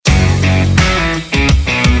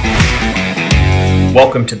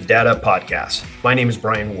Welcome to the Dad Up Podcast. My name is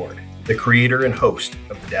Brian Ward, the creator and host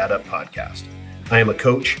of the Dad Up Podcast. I am a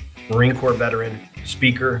coach, Marine Corps veteran,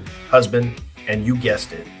 speaker, husband, and you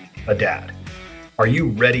guessed it, a dad. Are you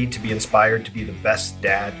ready to be inspired to be the best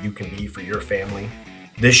dad you can be for your family?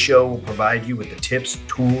 This show will provide you with the tips,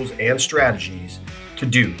 tools, and strategies to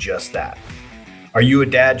do just that. Are you a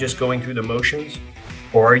dad just going through the motions?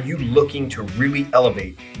 Or are you looking to really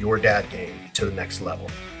elevate your dad game to the next level?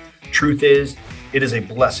 Truth is, it is a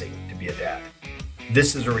blessing to be a dad.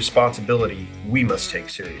 This is a responsibility we must take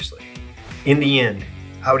seriously. In the end,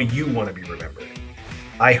 how do you want to be remembered?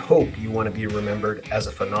 I hope you want to be remembered as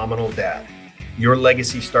a phenomenal dad. Your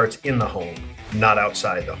legacy starts in the home, not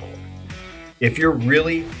outside the home. If you're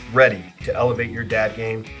really ready to elevate your dad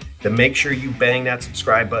game, then make sure you bang that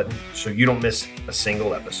subscribe button so you don't miss a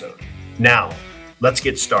single episode. Now, let's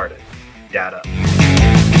get started. Dad Up.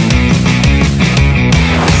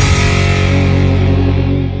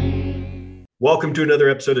 Welcome to another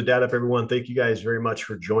episode of Dad Up, everyone. Thank you guys very much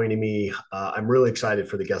for joining me. I'm really excited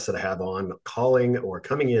for the guests that I have on,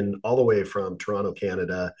 coming in all the way from Toronto,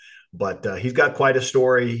 Canada. But he's got quite a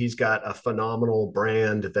story. He's got a phenomenal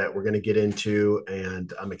brand that we're going to get into,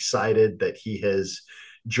 and I'm excited that he has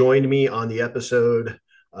joined me on the episode.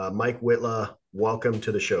 Mike Whitla, welcome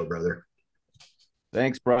to the show, brother.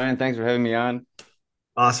 Thanks, Brian. Thanks for having me on.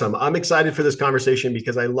 Awesome. I'm excited for this conversation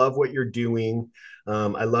because I love what you're doing.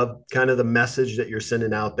 I love kind of the message that you're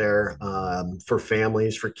sending out there for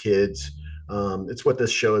families, for kids. It's what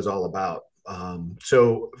this show is all about.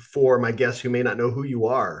 So for my guests who may not know who you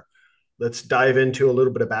are, let's dive into a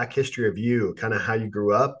little bit of back history of you, kind of how you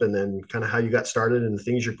grew up and then kind of how you got started and the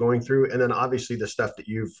things you're going through. And then obviously the stuff that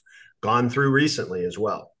you've gone through recently as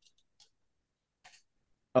well.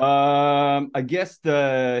 I guess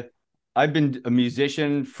I've been a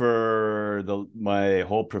musician for my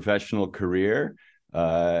whole professional career,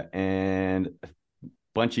 and a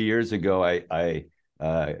bunch of years ago, I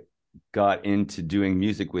got into doing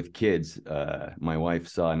music with kids. My wife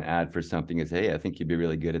saw an ad for something and said, "Hey, I think you'd be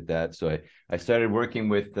really good at that." So I started working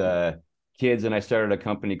with kids, and I started a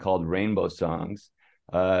company called Rainbow Songs.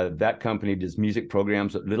 That company does music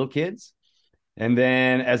programs with little kids. And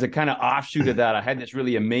then as a kind of offshoot of that, I had this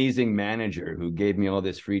really amazing manager who gave me all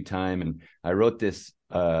this free time. And I wrote this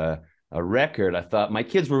a record. I thought my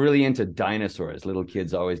kids were really into dinosaurs. Little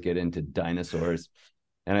kids always get into dinosaurs.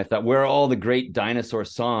 And I thought, where are all the great dinosaur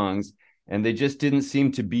songs? And they just didn't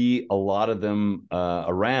seem to be a lot of them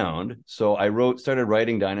around. So I started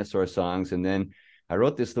writing dinosaur songs. And then I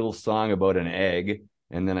wrote this little song about an egg.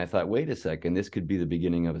 And then I thought, wait a second, this could be the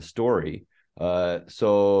beginning of a story.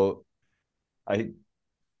 So I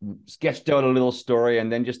sketched out a little story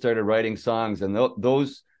and then just started writing songs. And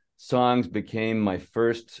those songs became my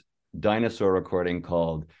first dinosaur recording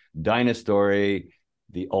called Dinostory,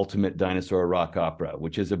 the Ultimate Dinosaur Rock Opera,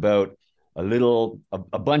 which is about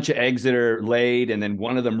a bunch of eggs that are laid, and then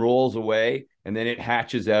one of them rolls away, and then it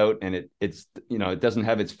hatches out, and it doesn't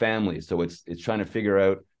have its family. So it's trying to figure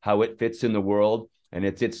out how it fits in the world. And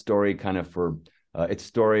it's its story kind of its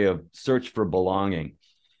story of search for belonging.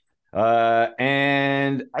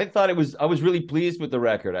 And I thought I was really pleased with the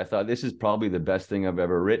record. I thought this is probably the best thing I've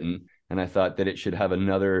ever written. And I thought that it should have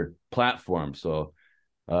another platform. So,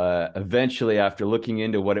 eventually, after looking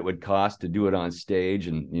into what it would cost to do it on stage,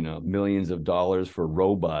 and, millions of dollars for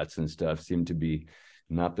robots and stuff seemed to be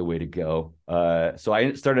not the way to go. So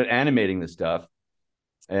I started animating the stuff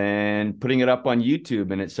and putting it up on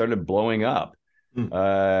YouTube, and it started blowing up.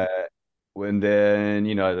 When then,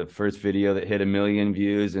 the first video that hit 1 million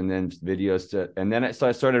views, and then so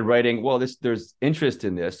I started writing, there's interest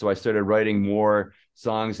in this. So I started writing more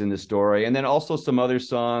songs in the story, and then also some other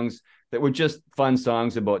songs that were just fun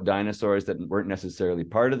songs about dinosaurs that weren't necessarily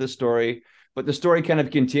part of the story, but the story kind of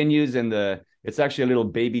continues. And it's actually a little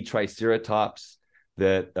baby triceratops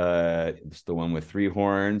that it's the one with 3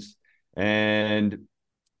 horns, and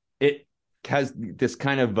it has this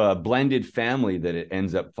kind of blended family that it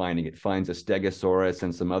ends up finding. It finds a Stegosaurus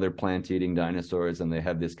and some other plant-eating dinosaurs, and they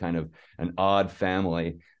have this kind of an odd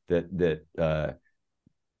family that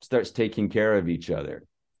starts taking care of each other.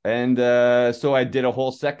 And so I did a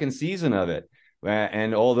whole second season of it,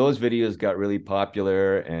 and all those videos got really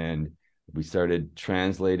popular, and we started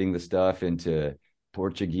translating the stuff into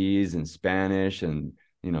Portuguese and Spanish. And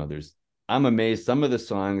I'm amazed, some of the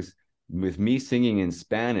songs with me singing in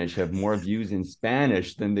Spanish have more views in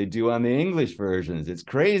Spanish than they do on the English versions. It's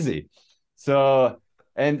crazy. So,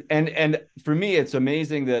 and for me, it's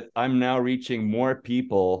amazing that I'm now reaching more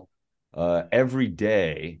people every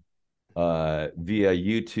day via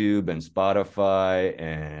YouTube and Spotify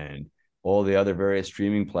and all the other various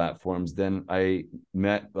streaming platforms. Then I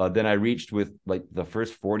reached with like the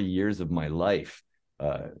first 40 years of my life.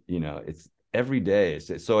 It's every day.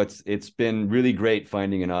 So it's been really great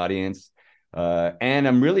finding an audience. And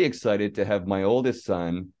I'm really excited to have my oldest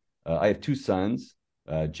son. I have two sons,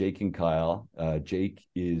 Jake and Kyle. Jake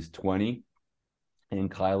is 20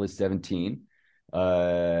 and Kyle is 17.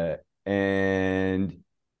 And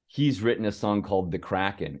he's written a song called The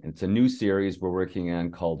Kraken. It's a new series we're working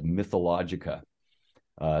on called Mythologica.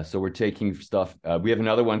 So we're taking stuff. We have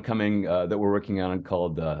another one coming that we're working on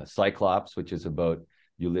called Cyclops, which is about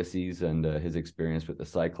Ulysses and his experience with the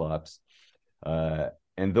Cyclops.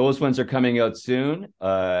 And those ones are coming out soon.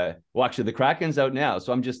 Well, actually, The Kraken's out now.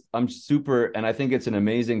 So I'm super, and I think it's an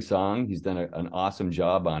amazing song. He's done an awesome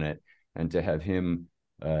job on it. And to have him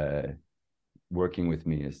working with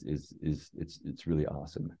me it's really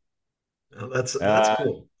awesome. Oh, that's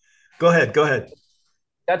cool. Go ahead.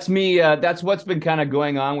 That's me. That's what's been kind of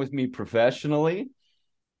going on with me professionally.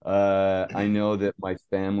 I know that my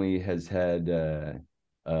family has had a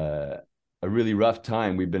really rough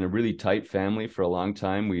time. We've been a really tight family for a long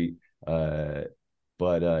time.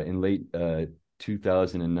 But in late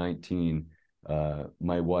 2019,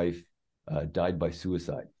 my wife died by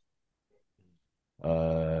suicide.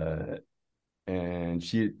 And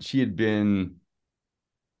she had been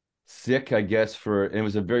sick, I guess, it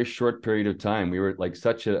was a very short period of time. We were like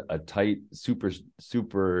such a tight,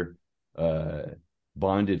 super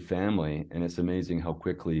bonded family, and it's amazing how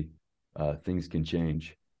quickly things can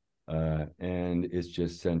change. And it's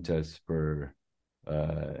just sent us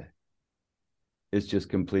it's just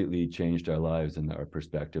completely changed our lives and our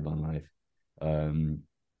perspective on life.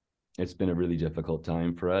 It's been a really difficult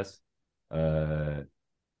time for us.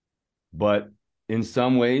 But in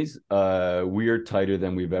some ways, we are tighter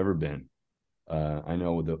than we've ever been. I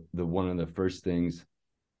know the one of the first things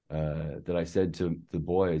that I said to the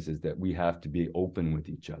boys is that we have to be open with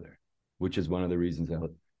each other, which is one of the reasons that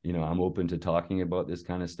I'm open to talking about this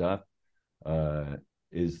kind of stuff.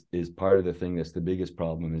 Is part of the thing that's the biggest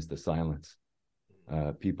problem is the silence.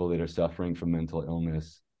 People that are suffering from mental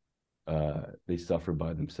illness, they suffer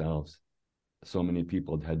by themselves. So many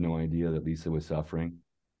people had no idea that Lisa was suffering.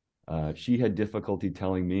 She had difficulty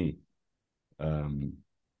telling me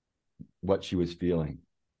what she was feeling.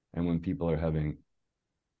 And when people are having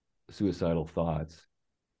suicidal thoughts,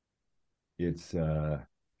 it's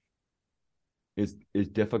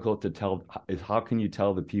difficult to tell. How can you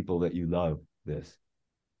tell the people that you love this?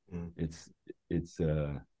 It's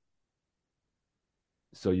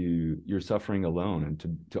so you're suffering alone, and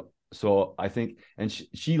so I think, and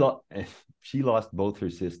she lost both her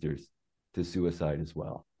sisters to suicide as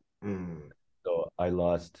well. So I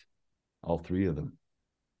lost all three of them.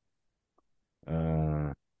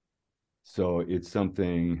 So it's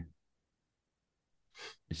something.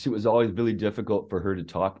 It was always really difficult for her to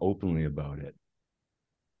talk openly about it.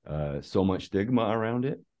 So much stigma around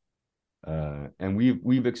it, and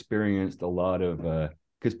we've experienced a lot of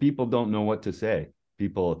because people don't know what to say.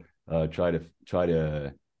 People try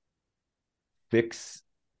to fix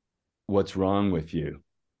what's wrong with you,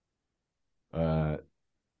 and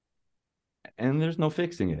there's no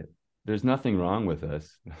fixing it. There's nothing wrong with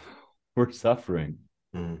us. We're suffering.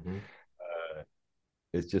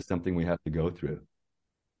 It's just something we have to go through.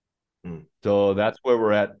 So that's where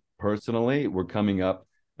we're at personally. We're coming up.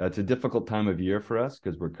 It's a difficult time of year for us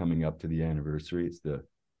because we're coming up to the anniversary. It's the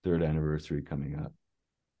 3rd anniversary coming up.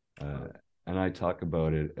 And I talk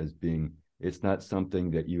about it as being, it's not something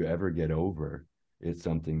that you ever get over. It's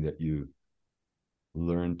something that you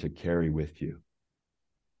learn to carry with you.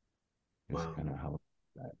 It's kind of how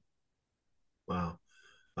that. Wow.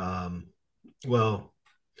 Well,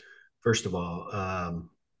 first of all,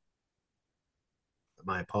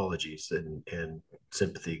 my apologies and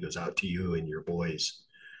sympathy goes out to you and your boys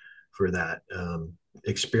for that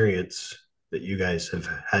experience that you guys have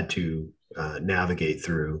had to navigate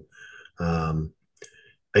through.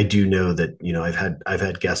 I do know that I've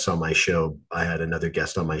had guests on my show. I had another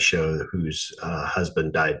guest on my show whose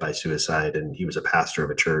husband died by suicide, and he was a pastor of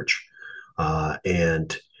a church.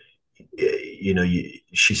 And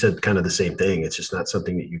she said kind of the same thing. It's just not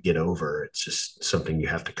something that you get over. It's just something you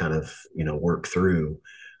have to kind of work through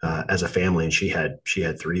as a family. And she had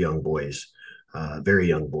 3 young boys, very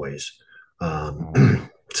young boys.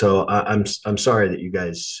 So I'm sorry that you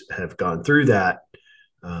guys have gone through that.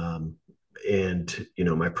 And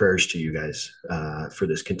my prayers to you guys for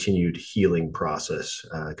this continued healing process,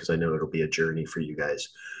 because I know it'll be a journey for you guys.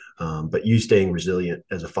 But you staying resilient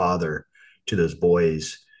as a father to those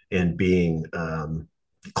boys and being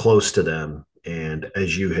close to them, and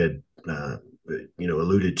as you had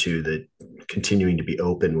alluded to, that continuing to be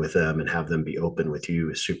open with them and have them be open with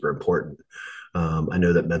you is super important. I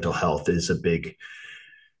know that mental health is a big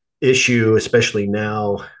issue, especially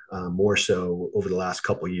now, more so over the last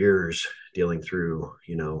couple of years, dealing through,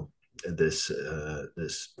 this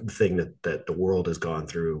thing that the world has gone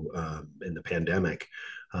through in the pandemic.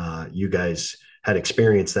 You guys had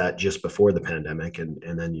experienced that just before the pandemic,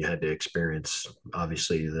 and then you had to experience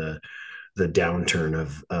obviously the downturn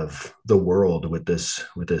of the world with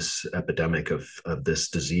this epidemic of this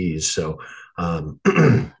disease. So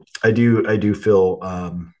I do feel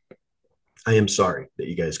I am sorry that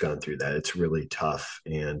you guys gone through that. It's really tough.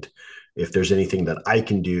 And if there's anything that I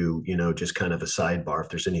can do, just kind of a sidebar, if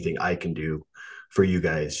there's anything I can do for you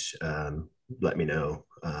guys, let me know.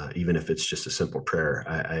 Even if it's just a simple prayer,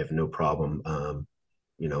 I have no problem,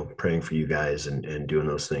 praying for you guys and doing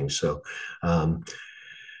those things. So,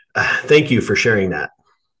 thank you for sharing that.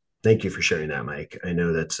 Thank you for sharing that, Mike. I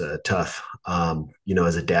know that's tough.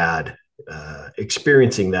 As a dad,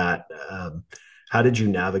 experiencing that, how did you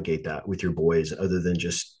navigate that with your boys other than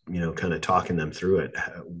just, kind of talking them through it?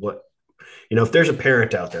 If there's a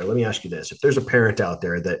parent out there, let me ask you this. If there's a parent out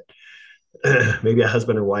there that maybe a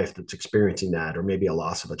husband or wife that's experiencing that, or maybe a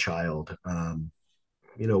loss of a child,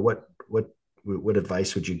 what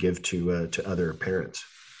advice would you give to other parents?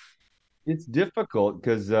 It's difficult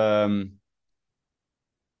because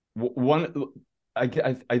one, I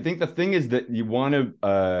think the thing is that you want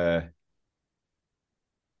to,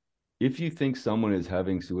 if you think someone is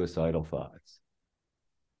having suicidal thoughts,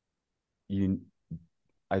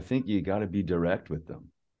 I think you got to be direct with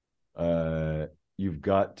them. You've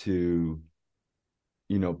got to,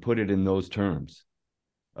 put it in those terms.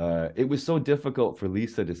 It was so difficult for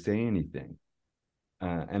Lisa to say anything.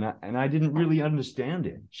 And I didn't really understand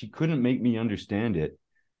it. She couldn't make me understand it.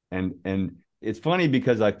 And it's funny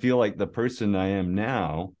because I feel like the person I am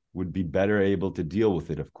now would be better able to deal with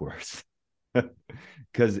it, of course.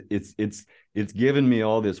 Because it's given me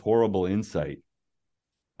all this horrible insight.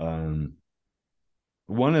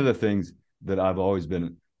 One of the things that I've always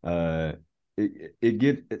been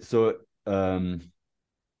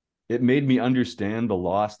it made me understand the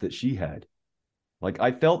loss that she had. Like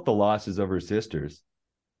I felt the losses of her sisters.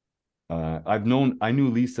 I knew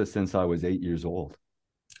Lisa since I was 8 years old.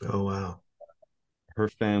 Oh, wow. Her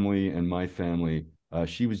family and my family,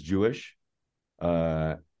 she was Jewish.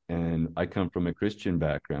 And I come from a Christian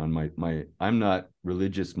background. I'm not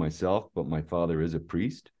religious myself, but my father is a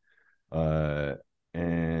priest.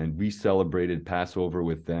 And we celebrated Passover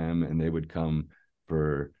with them, and they would come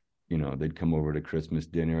they'd come over to Christmas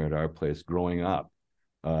dinner at our place growing up.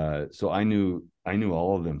 So I knew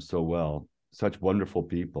all of them so well, such wonderful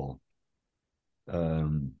people.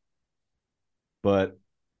 But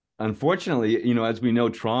unfortunately, as we know,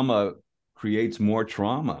 trauma creates more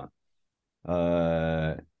trauma.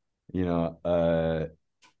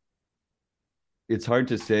 It's hard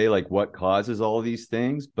to say like what causes all these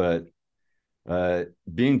things, but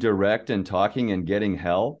being direct and talking and getting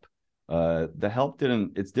help, the help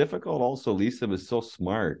didn't. It's difficult. Also, Lisa was so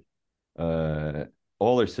smart.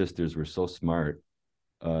 All her sisters were so smart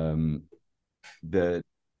that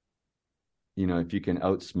if you can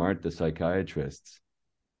outsmart the psychiatrists,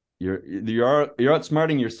 you're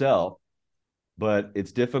outsmarting yourself, but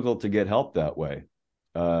it's difficult to get help that way.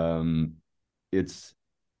 It's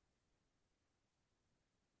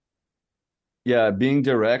being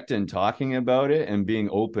direct and talking about it and being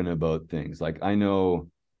open about things. Like I know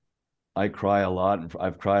I cry a lot.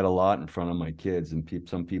 I've cried a lot in front of my kids, and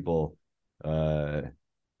some people, I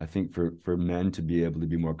think for men to be able to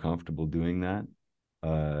be more comfortable doing that,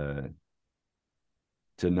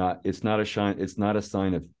 it's not a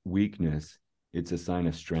sign of weakness. It's a sign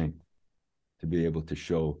of strength to be able to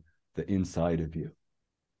show the inside of you.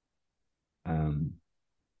 And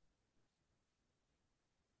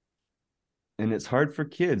it's hard for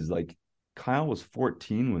kids. Like Kyle was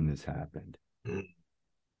 14 when this happened. Mm.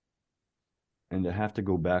 And to have to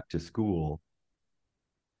go back to school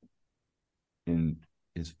in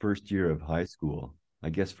his first year of high school,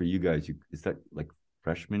 I guess for you guys, is that like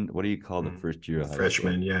freshman? What do you call the first year of high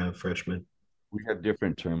freshman, school? Yeah, freshman. We have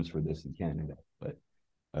different terms for this in Canada, but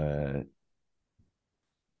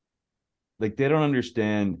like they don't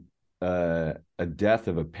understand a death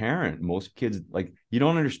of a parent. Most kids, like, you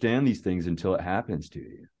don't understand these things until it happens to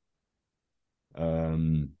you.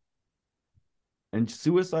 And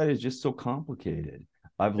suicide is just so complicated.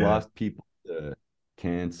 I've lost people to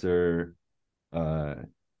cancer.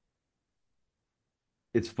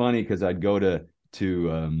 It's funny because I'd go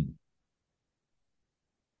to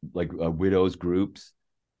like widows groups,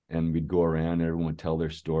 and we'd go around and everyone would tell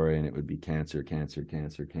their story, and it would be cancer, cancer,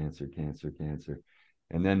 cancer, cancer, cancer, cancer.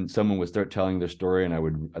 And then someone would start telling their story, and I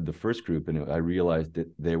would, the first group, and I realized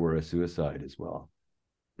that they were a suicide as well.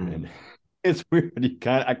 And it's weird.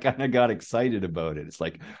 I kind of got excited about it. It's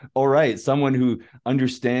like, all right, someone who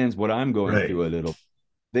understands what I'm going through a little.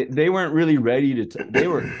 They weren't really ready to. They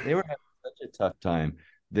were having such a tough time.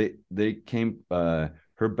 They came.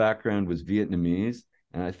 Her background was Vietnamese,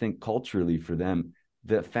 and I think culturally for them,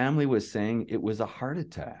 the family was saying it was a heart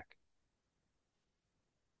attack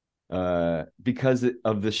because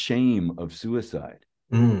of the shame of suicide.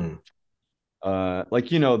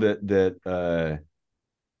 Like, you know, that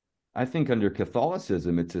I think under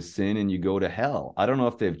Catholicism, it's a sin and you go to hell. I don't know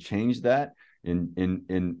if they've changed that.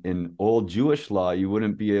 In old Jewish law, you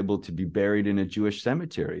wouldn't be able to be buried in a Jewish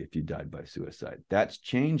cemetery if you died by suicide. That's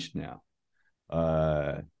changed now.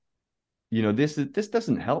 You know, this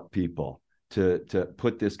doesn't help people to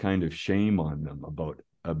put this kind of shame on them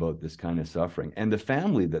about this kind of suffering, and the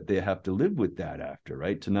family that they have to live with that after,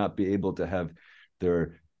 right? To not be able to have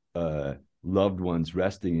their loved ones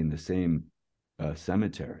resting in the same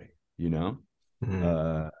cemetery, you know.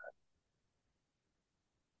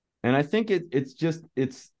 And I think it's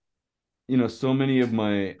you know, so many of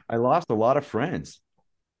I lost a lot of friends.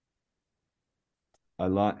 A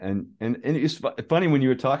lot. And it's funny when you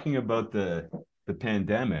were talking about the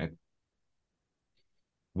pandemic.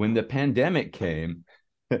 When the pandemic came,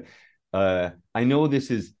 I know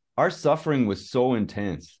our suffering was so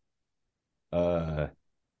intense.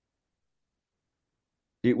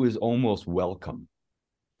 It was almost welcome,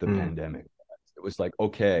 the pandemic. It was like,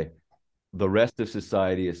 okay, the rest of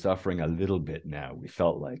society is suffering a little bit now, we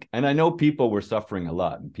felt like. And I know people were suffering a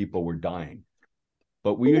lot and people were dying,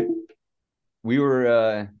 but we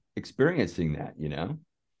were experiencing that, you know.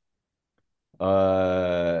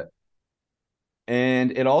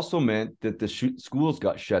 And it also meant that the schools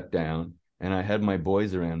got shut down, and I had my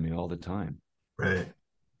boys around me all the time. Right.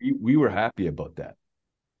 We were happy about that.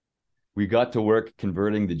 We got to work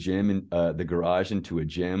converting the gym and the garage into a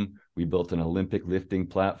gym. We built an Olympic lifting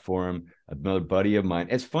platform. Another buddy of mine.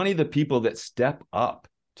 It's funny, the people that step up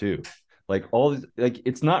too, like all this, like,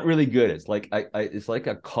 it's not really good. It's like it's like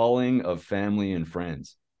a calling of family and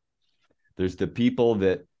friends. There's the people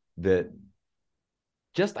that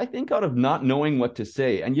just, I think, out of not knowing what to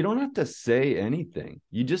say, and you don't have to say anything.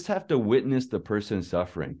 You just have to witness the person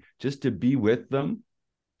suffering, just to be with them.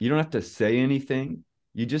 You don't have to say anything.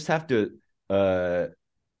 You just have to, to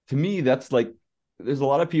me, that's like, there's a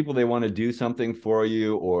lot of people, they want to do something for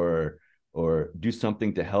you or do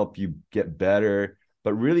something to help you get better.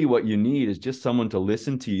 But really what you need is just someone to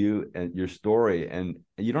listen to you and your story, and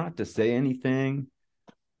you don't have to say anything.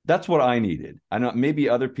 That's what I needed. I know maybe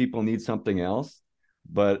other people need something else,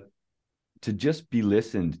 but to just be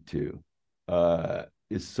listened to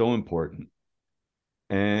is so important.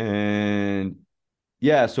 And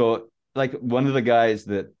yeah, so like one of the guys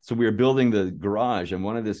so we were building the garage, and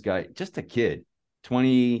one of this guy, just a kid,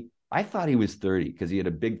 20, I thought he was 30 because he had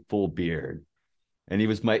a big full beard, and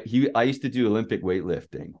I used to do Olympic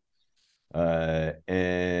weightlifting,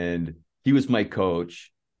 and he was my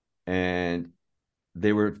coach, and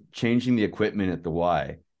they were changing the equipment at the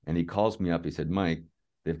Y, and he calls me up. He said, Mike,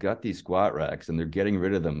 they've got these squat racks and they're getting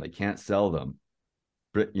rid of them. They can't sell them.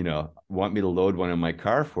 But, you know, want me to load one in my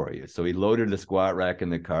car for you. So he loaded the squat rack in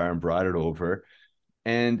the car and brought it over.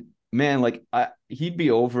 And man, like he'd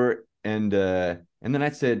be over, and then I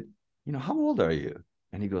said, you know, how old are you?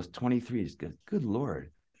 And he goes, 23. He goes, good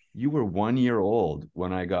Lord, you were 1 year old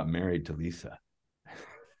when I got married to Lisa.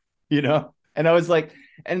 You know? And I was like,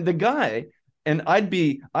 and the guy, and I'd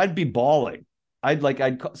be bawling.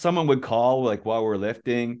 Someone would call like while we're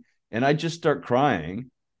lifting, and I'd just start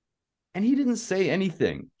crying. And he didn't say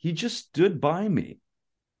anything. He just stood by me.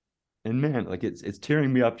 And man, like it's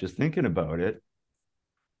tearing me up just thinking about it.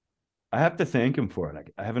 I have to thank him for it.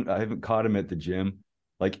 Like, I haven't caught him at the gym.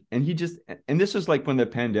 Like, and this was like when the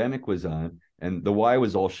pandemic was on and the Y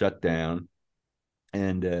was all shut down.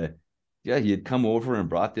 And yeah, he had come over and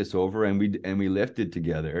brought this over, and we lifted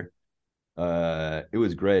together. It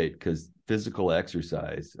was great because physical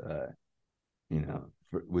exercise, you know,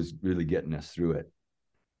 was really getting us through it.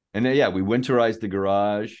 And then, yeah, we winterized the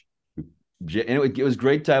garage, and it was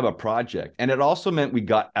great to have a project. And it also meant we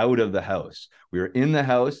got out of the house. We were in the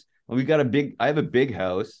house, and I have a big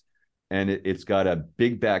house, and it's got a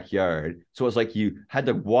big backyard. So it's like you had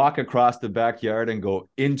to walk across the backyard and go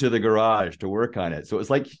into the garage to work on it. So it's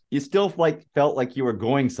like you still felt like you were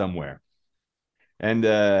going somewhere. And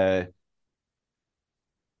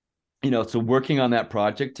so working on that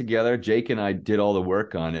project together, Jake and I did all the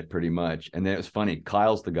work on it pretty much. And then it was funny.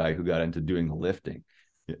 Kyle's the guy who got into doing the lifting.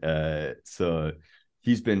 So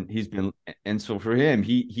he's been, and so for him,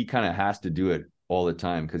 he kind of has to do it all the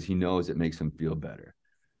time because he knows it makes him feel better.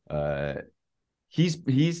 He's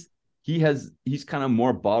kind of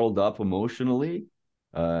more bottled up emotionally.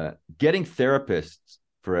 Getting therapists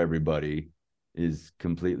for everybody is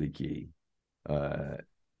completely key.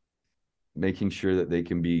 Making sure that they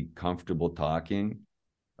can be comfortable talking.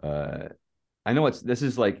 I know this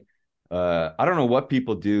is like, I don't know what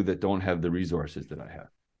people do that don't have the resources that I have.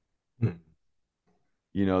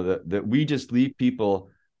 That we just leave people,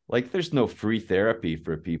 like, there's no free therapy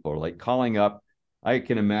for people. Like calling up, I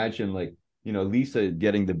can imagine, like, Lisa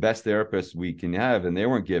getting the best therapist we can have, and they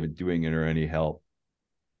weren't doing her any help.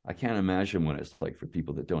 I can't imagine what it's like for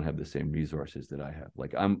people that don't have the same resources that I have.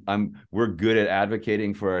 Like we're good at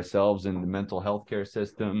advocating for ourselves in the mental health care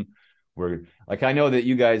system. We're like, I know that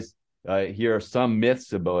you guys hear some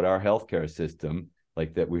myths about our healthcare system,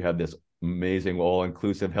 like that we have this amazing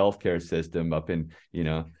all-inclusive healthcare system up in,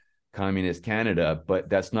 communist Canada, but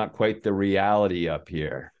that's not quite the reality up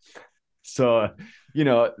here. So,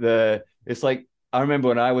 it's like, I remember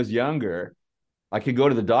when I was younger, I could go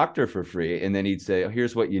to the doctor for free, and then he'd say, "Oh,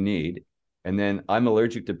 here's what you need." And then I'm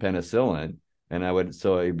allergic to penicillin, and it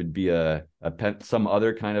would be some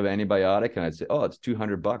other kind of antibiotic, and I'd say, "Oh, it's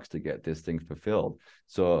 $200 to get this thing fulfilled."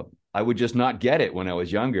 So I would just not get it when I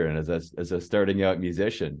was younger, and as a starting out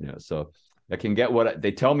musician, so I can get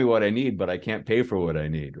they tell me what I need, but I can't pay for what I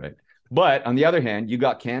need, right? But on the other hand, you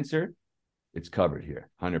got cancer, it's covered here,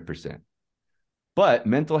 100%. But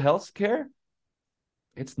mental health care,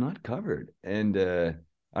 it's not covered. And I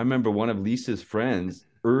remember one of Lisa's friends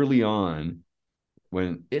early on,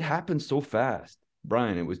 when it happened so fast,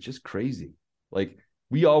 Brian, it was just crazy. Like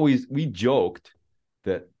we joked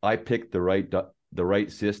that I picked the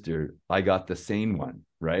right sister. I got the sane one,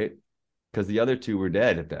 right? Because the other two were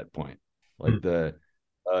dead at that point. Like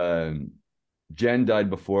Jen died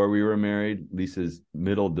before we were married, Lisa's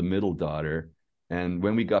the middle daughter. And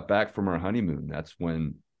when we got back from our honeymoon, that's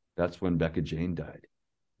when Becca Jane died.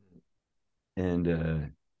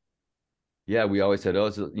 And we always said,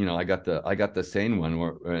 I got the sane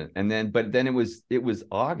one. But then it was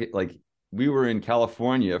August. Like, we were in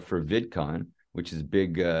California for VidCon, which is a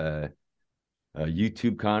big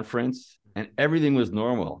YouTube conference, and everything was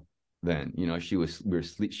normal then. She was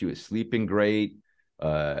sleeping great.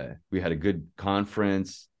 We had a good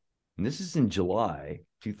conference, and this is in July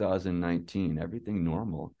 2019. Everything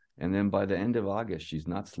normal, and then by the end of August, she's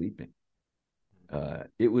not sleeping.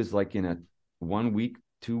 It was like in a 1 week,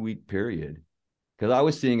 2 week period, because I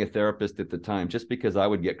was seeing a therapist at the time, just because I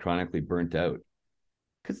would get chronically burnt out,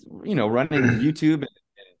 because running YouTube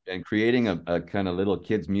and creating a kind of little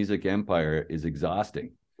kids music empire is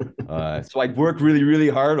exhausting. So I'd work really, really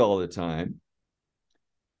hard all the time,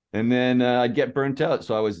 and then I'd get burnt out.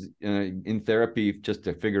 So I was in therapy just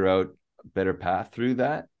to figure out a better path through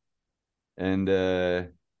that. And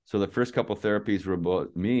so the first couple of therapies were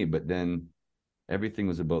about me, but then everything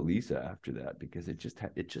was about Lisa after that, because it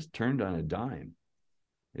just turned on a dime.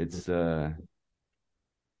 It's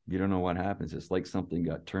you don't know what happens. It's like something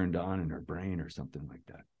got turned on in her brain or something like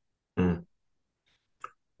that. Mm.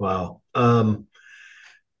 Wow.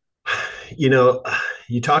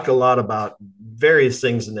 You talk a lot about various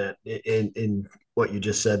things in what you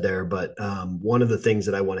just said there, but one of the things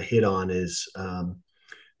that I want to hit on is the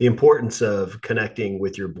importance of connecting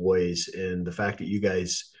with your boys, and the fact that you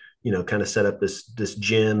guys kind of set up this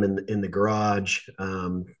gym in the garage,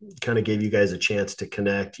 kind of gave you guys a chance to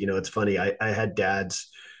connect. It's funny. I had dads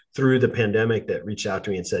through the pandemic that reached out to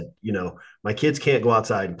me and said, my kids can't go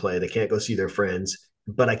outside and play. They can't go see their friends,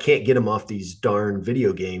 but I can't get them off these darn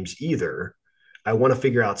video games either. I want to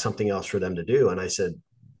figure out something else for them to do. And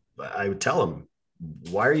I would tell them,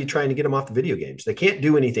 why are you trying to get them off the video games? They can't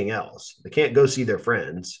do anything else. They can't go see their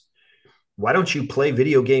friends. Why don't you play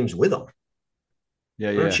video games with them?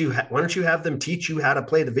 Yeah, why don't you have them teach you how to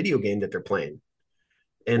play the video game that they're playing?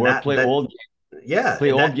 And old games. Yeah,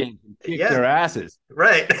 play old games and kick their asses.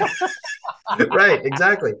 Right. Right,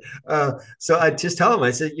 exactly. So I just tell them, I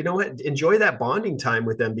said, you know what, enjoy that bonding time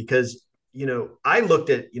with them, because I looked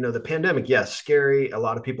at the pandemic. Yes, scary. A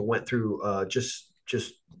lot of people went through just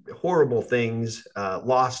horrible things,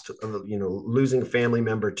 lost, losing a family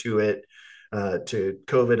member to it, to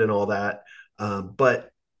COVID and all that. But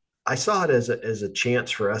I saw it as a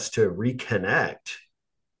chance for us to reconnect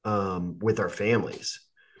with our families.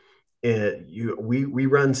 And we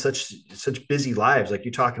run such busy lives. Like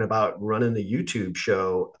you're talking about running the YouTube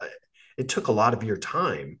show, it took a lot of your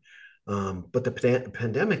time. But the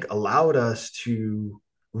pandemic allowed us to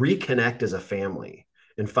reconnect as a family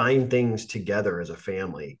and find things together as a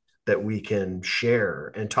family that we can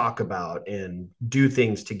share and talk about and do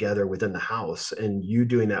things together within the house. And you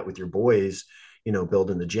doing that with your boys,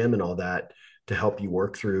 building the gym and all that to help you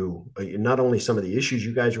work through not only some of the issues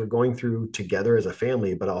you guys were going through together as a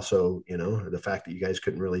family, but also, the fact that you guys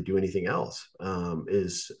couldn't really do anything else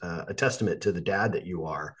is a testament to the dad that you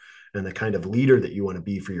are and the kind of leader that you want to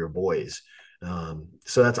be for your boys.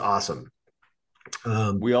 So that's awesome.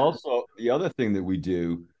 We also, the other thing that we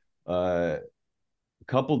do, a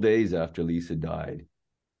couple days after Lisa died,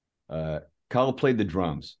 Kyle played the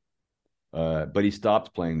drums, but he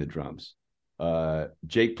stopped playing the drums.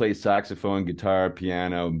 Jake plays saxophone, guitar,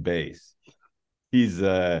 piano, and bass. He's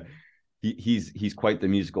quite the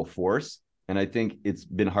musical force, and I think it's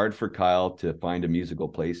been hard for Kyle to find a musical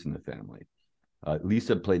place in the family.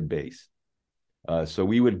 Lisa played bass, so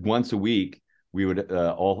we would once a week we would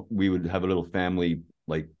have a little family,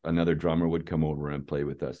 like another drummer would come over and play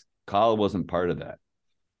with us. Kyle wasn't part of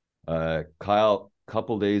that. Kyle, a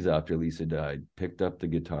couple days after Lisa died, picked up the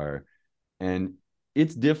guitar, and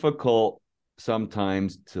it's difficult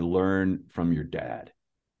sometimes to learn from your dad,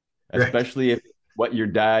 especially if what your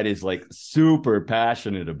dad is like super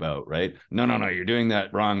passionate about, right? No, you're doing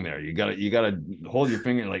that wrong there. You gotta hold your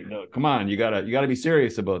finger, like, no, come on, you gotta be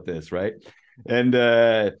serious about this, right?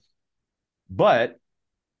 And but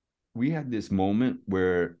we had this moment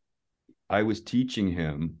where I was teaching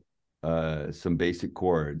him some basic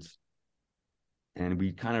chords, and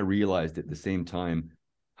we kind of realized at the same time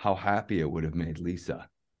how happy it would have made Lisa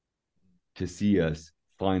to see us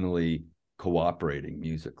finally cooperating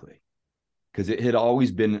musically, because it had always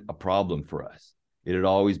been a problem for us. It had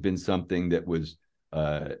always been something that was,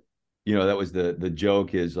 that was the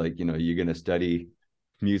joke is like, you're going to study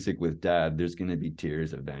music with dad, there's going to be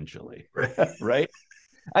tears eventually. Right?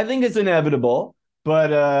 I think it's inevitable,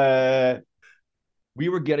 but we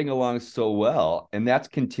were getting along so well, and that's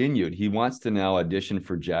continued. He wants to now audition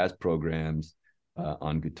for jazz programs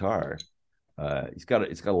on guitar. It's got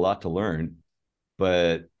a lot to learn,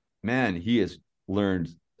 but man, he has learned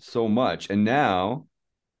so much. And now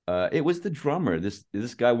it was the drummer, this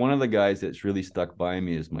guy. One of the guys that's really stuck by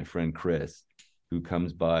me is my friend Chris, who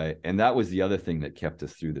comes by, and that was the other thing that kept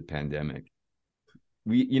us through the pandemic.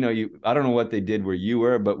 I don't know what they did where you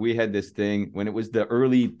were, but we had this thing when it was the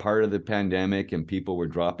early part of the pandemic and people were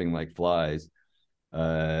dropping like flies. We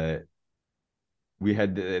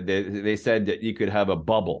had they said that you could have a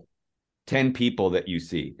bubble, 10 people that you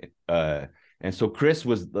see. And so Chris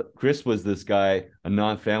was this guy, a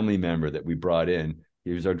non-family member that we brought in.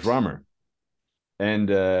 He was our drummer. And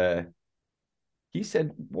he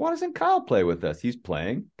said, why doesn't Kyle play with us? He's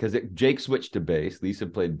playing, because Jake switched to bass. Lisa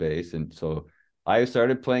played bass. And so I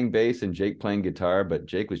started playing bass and Jake playing guitar, but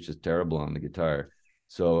Jake was just terrible on the guitar.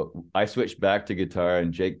 So I switched back to guitar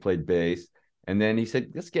and Jake played bass. And then he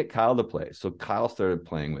said, let's get Kyle to play. So Kyle started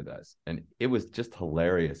playing with us. And it was just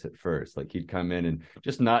hilarious at first. Like he'd come in and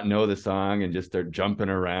just not know the song and just start jumping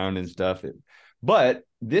around and stuff. But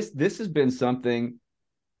this has been something.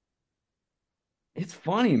 It's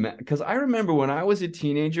funny, man, because I remember when I was a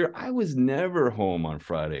teenager, I was never home on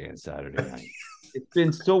Friday and Saturday night. It's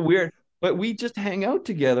been so weird, but we just hang out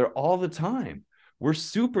together all the time. We're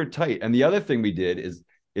super tight. And the other thing we did is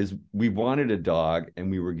we wanted a dog,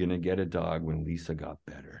 and we were going to get a dog when Lisa got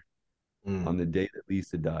better. On the day that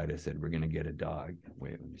Lisa died, I said, we're going to get a dog.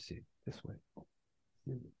 Wait, let me see. This way.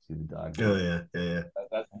 See the dog? Oh, yeah.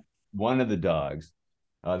 That's one of the dogs.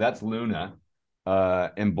 That's Luna.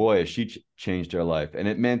 And boy, she changed our life. And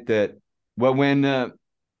it meant that, well, when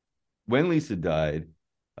Lisa died,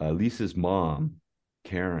 Lisa's mom,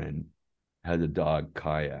 Karen, had a dog,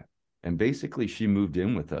 Kaya. And basically she moved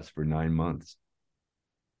in with us for 9 months.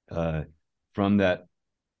 From that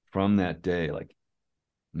day, like,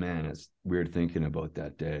 man, it's weird thinking about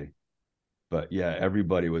that day. But yeah,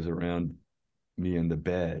 everybody was around me in the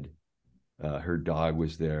bed. Her dog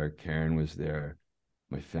was there. Karen was there.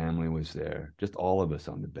 My family was there, just all of us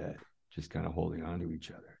on the bed, just kind of holding on to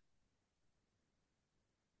each other.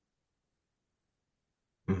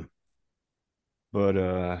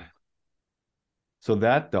 But so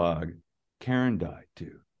that dog, Karen, died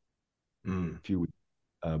too. A few weeks,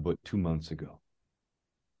 about 2 months ago.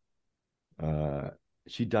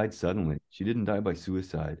 She died suddenly. She didn't die by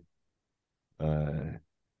suicide,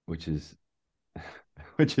 which is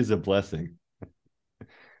a blessing.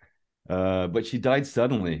 But she died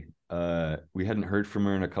suddenly. We hadn't heard from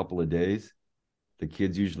her in a couple of days. The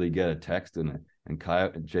kids usually get a text, and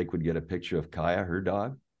Jake would get a picture of Kaya, her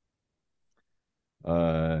dog.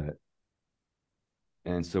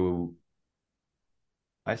 And so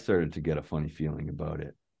I started to get a funny feeling about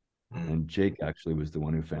it. And Jake actually was the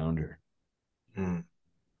one who found her. Mm.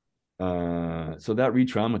 So that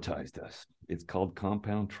re-traumatized us. It's called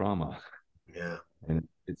compound trauma. Yeah. And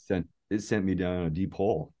it sent me down a deep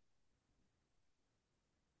hole.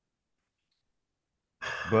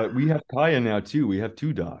 But we have Kaya now too. We have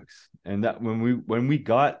two dogs. And that when we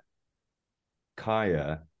got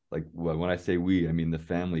Kaya, like, well, when I say we, I mean the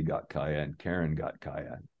family got Kaya and Karen got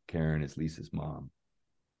Kaya. Karen is Lisa's mom.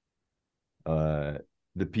 Uh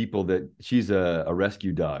the people that she's a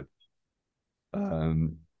rescue dog.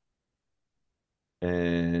 Um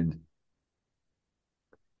and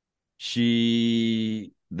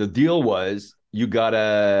the deal was you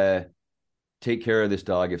gotta take care of this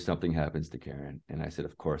dog if something happens to Karen. And I said,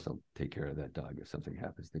 of course, I'll take care of that dog if something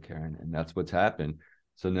happens to Karen. And that's what's happened.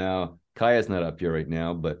 So now Kaya's not up here right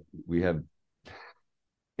now, but we have,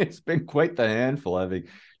 it's been quite the handful having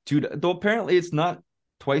two, though apparently it's not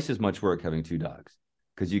twice as much work having two dogs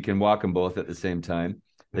because you can walk them both at the same time.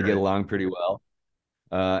 They get along pretty well.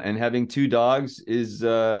 And having two dogs is,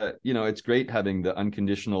 it's great having the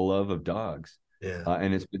unconditional love of dogs. Yeah.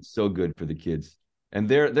 And it's been so good for the kids. And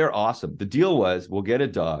they're awesome. The deal was we'll get a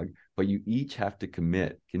dog, but you each have to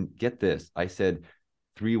commit. Can get this. I said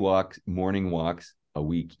 3 morning walks a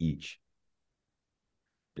week each.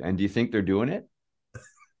 And do you think they're doing it?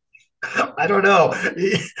 I don't know.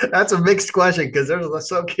 That's a mixed question because there's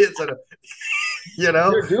some kids that,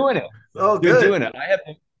 They're doing it. Oh, They're good. doing it.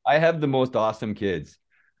 I have the most awesome kids.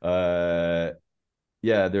 Yeah,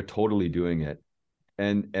 they're totally doing it.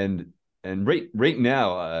 And right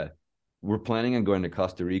now, we're planning on going to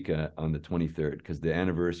Costa Rica on the 23rd because the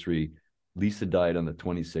anniversary, Lisa died on the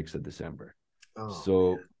 26th of December. Oh,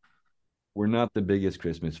 so man. we're not the biggest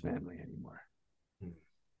Christmas family anymore.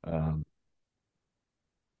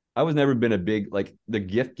 I was never been a big, like, the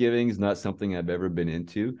gift giving is not something I've ever been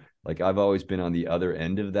into. Like, I've always been on the other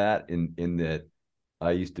end of that in that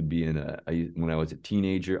I used to be when I was a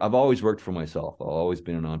teenager, I've always worked for myself. I've always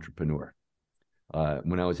been an entrepreneur.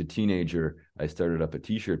 When I was a teenager, I started up a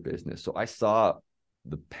t-shirt business. So I saw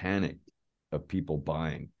the panic of people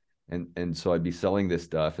buying. And so I'd be selling this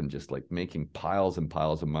stuff and just like making piles and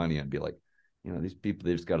piles of money. I'd be like, these people,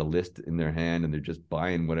 they just got a list in their hand and they're just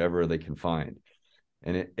buying whatever they can find.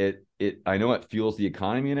 And I know it fuels the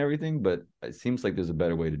economy and everything, but it seems like there's a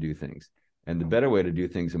better way to do things. And the better way to do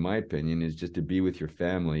things, in my opinion, is just to be with your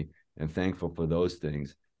family and thankful for those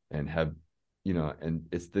things and have, and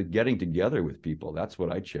it's the getting together with people. That's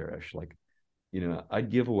what I cherish. Like, I'd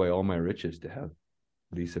give away all my riches to have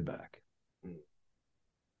Lisa back.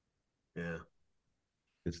 Yeah.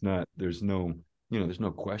 It's not, there's no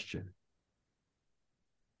question.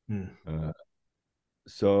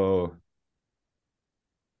 So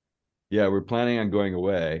yeah, we're planning on going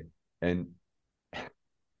away, and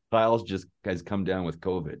Kyle's just has come down with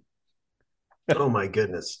COVID. Oh my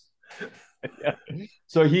goodness. Yeah.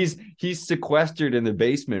 So he's sequestered in the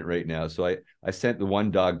basement right now. So I sent the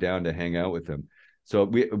one dog down to hang out with him. So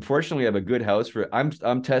we unfortunately have a good house for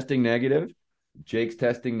I'm testing negative. Jake's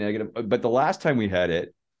testing negative. But the last time we had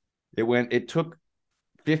it took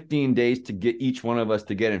 15 days to get each one of us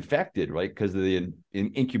to get infected, right? Because of the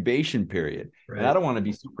incubation period. Right. And I don't want to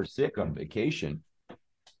be super sick on vacation.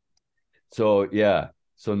 So yeah.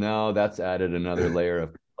 So now that's added another layer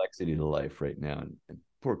of complexity to life right now. And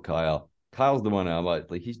poor Kyle. Kyle's the one I'm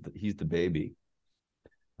like he's the baby.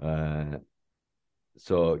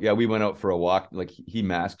 So yeah, we went out for a walk. Like he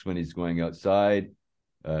masks when he's going outside.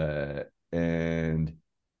 And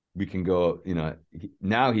we can go,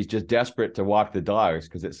 now he's just desperate to walk the dogs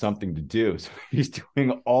because it's something to do. So he's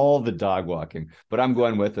doing all the dog walking, but I'm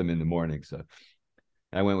going with him in the morning. So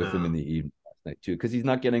I went with him in the evening last night too, because he's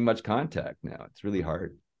not getting much contact now. It's really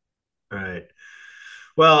hard. All right.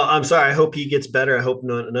 Well, I'm sorry. I hope he gets better. I hope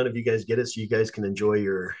none of you guys get it, so you guys can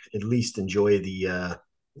at least enjoy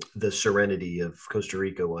the serenity of Costa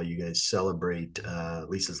Rica while you guys celebrate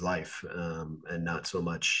Lisa's life, and not so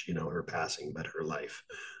much her passing, but her life.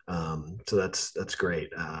 So that's great.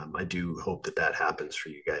 I do hope that happens for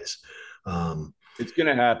you guys. It's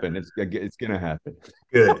gonna happen. It's gonna happen.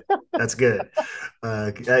 Good. That's good.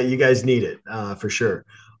 You guys need it for sure.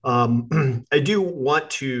 I do want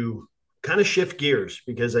to kind of shift gears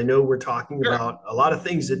because I know we're talking about a lot of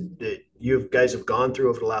things that you guys have gone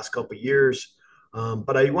through over the last couple of years.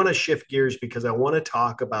 But I want to shift gears because I want to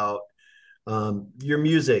talk about your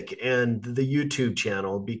music and the YouTube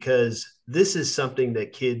channel, because this is something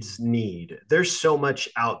that kids need. There's so much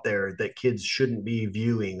out there that kids shouldn't be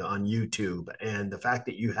viewing on YouTube. And the fact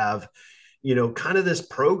that you have, kind of this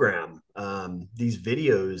program, these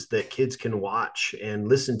videos that kids can watch and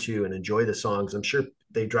listen to and enjoy the songs. I'm sure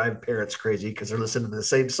they drive parents crazy because they're listening to the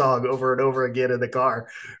same song over and over again in the car.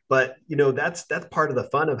 But that's part of the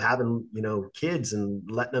fun of having kids and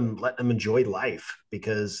letting them enjoy life,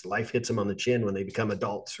 because life hits them on the chin when they become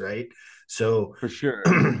adults, right? So, For sure.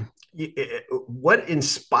 what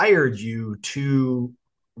inspired you to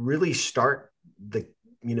really start the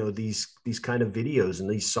these kind of videos and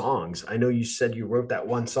these songs? I know you said you wrote that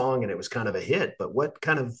one song and it was kind of a hit, but what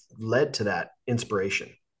kind of led to that inspiration?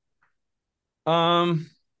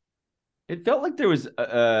 Um, it felt like there was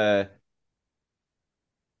a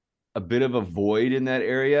bit of a void in that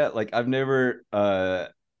area. Like I've never I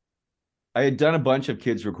had done a bunch of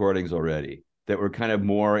kids recordings already that were kind of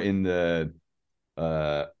more in the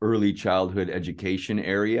early childhood education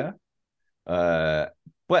area. Uh,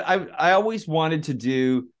 but I always wanted to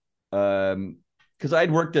do because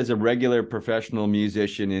I'd worked as a regular professional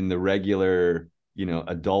musician in the regular,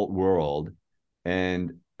 adult world,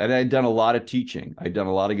 and I'd done a lot of teaching. I'd done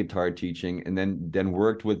a lot of guitar teaching, and then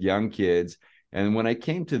worked with young kids. And when I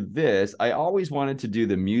came to this, I always wanted to do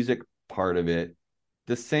the music part of it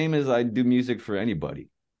the same as I do music for anybody.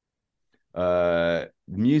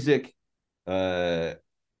 Music, uh,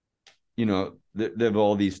 there have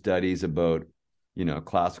all these studies about,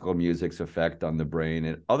 classical music's effect on the brain,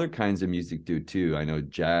 and other kinds of music do too. I know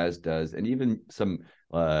jazz does, and even some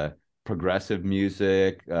progressive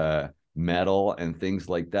music, metal, and things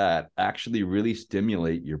like that actually really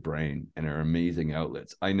stimulate your brain and are amazing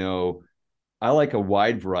outlets. I know I like a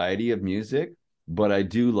wide variety of music, but I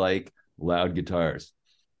do like loud guitars.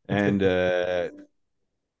 And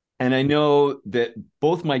and I know that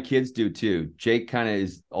both my kids do too. Jake kind of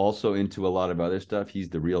is also into a lot of other stuff. He's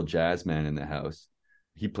the real jazz man in the house.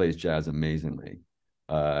 He plays jazz amazingly.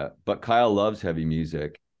 But Kyle loves heavy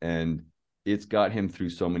music, and it's got him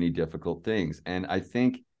through so many difficult things. And I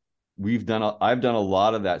think I've done a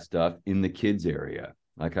lot of that stuff in the kids area.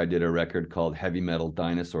 Like I did a record called Heavy Metal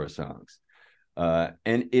Dinosaur Songs.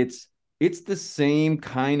 And it's the same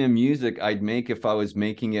kind of music I'd make if I was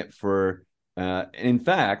making it for in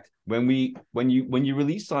fact, when you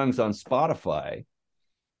release songs on Spotify,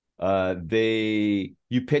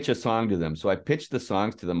 you pitch a song to them. So I pitched the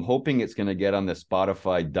songs to them, hoping it's going to get on the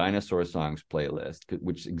Spotify Dinosaur Songs playlist,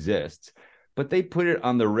 which exists, but they put it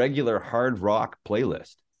on the regular hard rock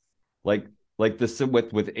playlist, like this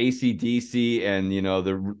with AC/DC and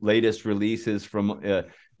the latest releases from it's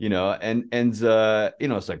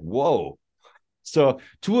like, whoa. So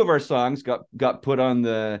two of our songs got put on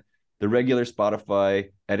the regular Spotify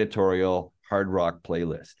editorial hard rock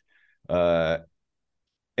playlist,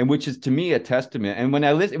 and which is to me a testament. And when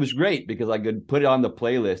I listen, it was great because I could put it on the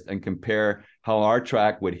playlist and compare how our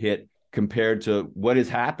track would hit compared to what is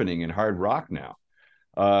happening in hard rock now.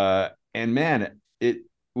 And man,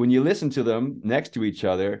 when you listen to them next to each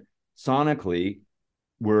other sonically,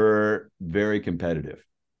 we're very competitive.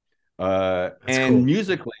 And Cool.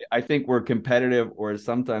 musically, I think we're competitive or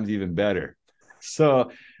sometimes even better. So,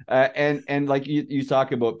 and like you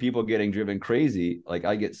talk about people getting driven crazy. Like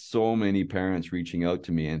I get so many parents reaching out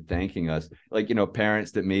to me and thanking us, like,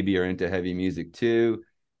 parents that maybe are into heavy music too.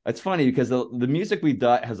 It's funny because the music we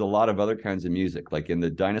got has a lot of other kinds of music. Like in the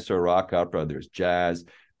Dinosaur Rock Opera, there's jazz,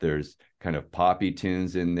 there's kind of poppy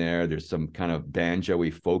tunes in there, there's some kind of banjo-y,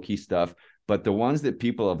 folky stuff. But the ones that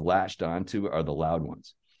people have latched onto are the loud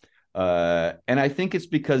ones. And I think it's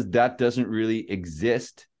because that doesn't really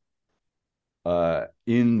exist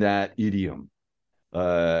in that idiom.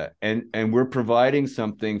 And we're providing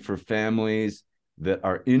something for families that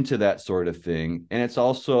are into that sort of thing. And it's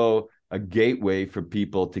also a gateway for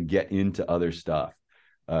people to get into other stuff.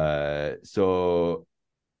 And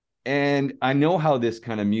I know how this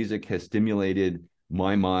kind of music has stimulated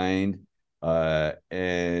my mind,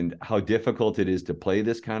 and how difficult it is to play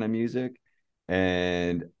this kind of music.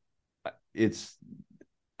 And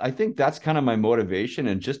I think that's kind of my motivation,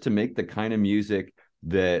 and just to make the kind of music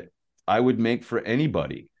that I would make for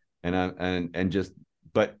anybody.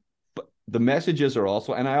 But the messages are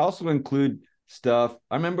also, and I also include stuff.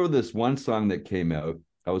 I remember this one song that came out.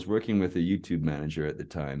 I was working with a YouTube manager at the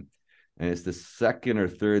time, and it's the second or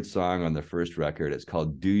third song on the first record. It's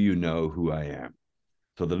called "Do You Know Who I Am?"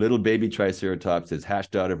 So the little baby Triceratops is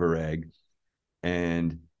hatched out of her egg,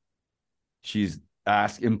 and she's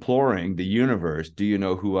imploring the universe, do you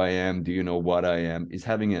know who I am? Do you know what I am? She's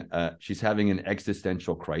having an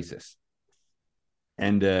existential crisis.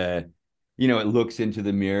 And it looks into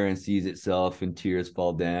the mirror and sees itself, and tears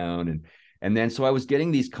fall down. And then so I was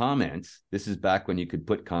getting these comments. This is back when you could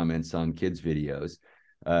put comments on kids' videos,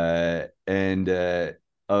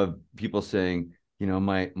 of people saying,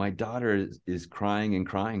 my daughter is crying and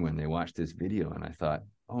crying when they watch this video. And I thought,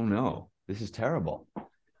 oh no, this is terrible.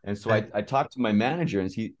 And so I talked to my manager,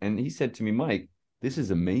 and he said to me, Mike, this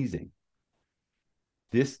is amazing.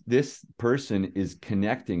 This person is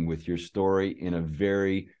connecting with your story in a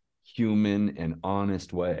very human and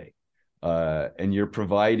honest way. And you're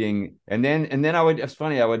providing, and then it's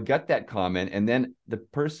funny, I would get that comment, and then the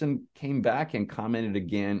person came back and commented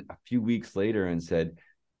again a few weeks later and said,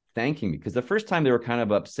 thanking me, because the first time they were kind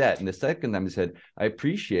of upset, and the second time they said, I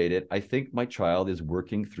appreciate it. I think my child is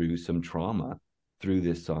working through some trauma through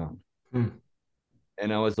this song.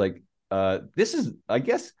 And I was like, I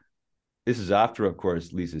guess this is after, of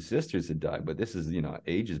course, Lisa's sisters had died, but this is,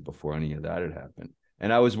 ages before any of that had happened.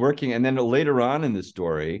 And I was working, and then later on in the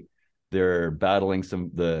story, they're battling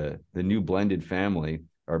the new blended family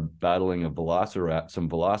are battling some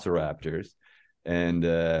velociraptors, and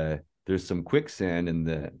there's some quicksand,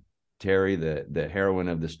 and Terry, the heroine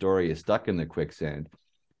of the story, is stuck in the quicksand,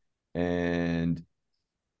 and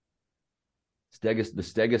the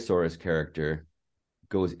Stegosaurus character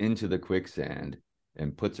goes into the quicksand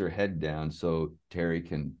and puts her head down so Terry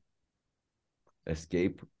can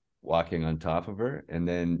escape walking on top of her, and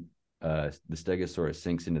then the Stegosaurus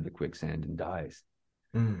sinks into the quicksand and dies.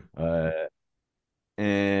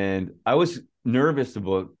 And I was nervous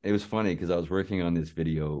about it. It was funny because I was working on this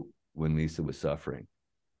video when Lisa was suffering,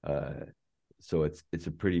 so it's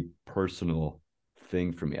a pretty personal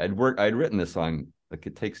thing for me. I'd written the song, like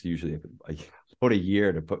it takes usually about a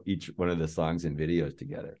year to put each one of the songs and videos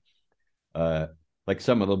together. Like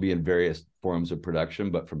some of them will be in various forms of production,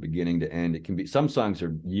 but from beginning to end, it can be, some songs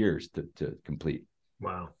are years to complete.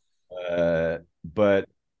 Wow.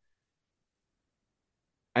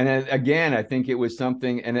 And then, again, I think it was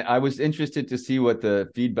something, and I was interested to see what the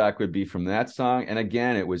feedback would be from that song. And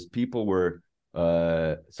again, it was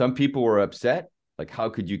some people were upset, like, how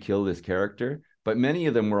could you kill this character? But many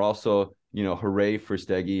of them were also, hooray for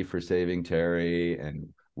Steggy for saving Terry,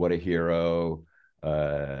 and what a hero.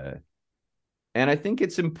 And I think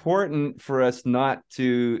it's important for us not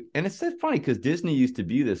to, and it's so funny because Disney used to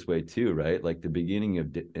be this way too, right? Like the beginning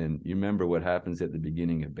and you remember what happens at the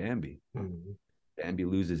beginning of Bambi. Mm-hmm. Bambi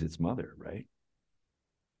loses its mother, right?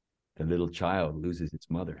 The little child loses its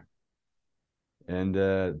mother. And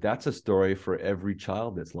that's a story for every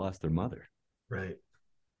child that's lost their mother. Right.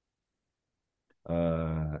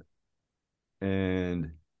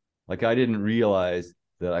 And like, I didn't realize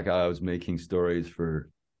that, like, I was making stories for,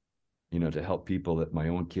 to help people that my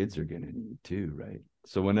own kids are going to need too, right?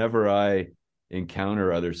 So whenever I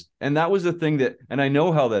encounter others, and that was the thing and I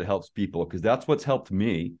know how that helps people, because that's what's helped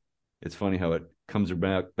me. It's funny how it comes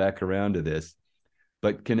back around to this,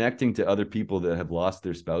 but connecting to other people that have lost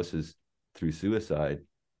their spouses through suicide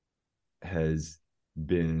has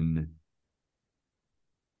been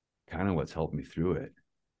kind of what's helped me through it.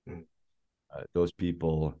 Those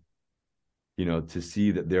people, to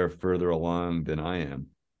see that they're further along than I am,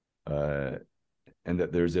 and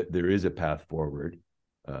that there is a path forward,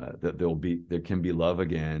 that there can be love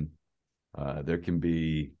again, there can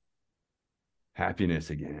be happiness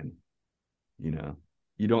again.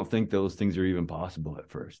 You don't think those things are even possible at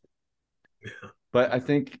first. Yeah. But I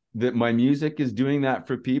think that my music is doing that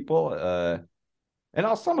for people,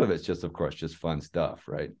 and some of it's just, of course, just fun stuff,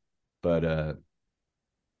 right? But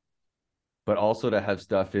also to have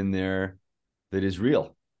stuff in there that is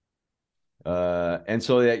real. And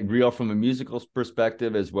so that real from a musical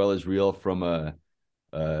perspective, as well as real from a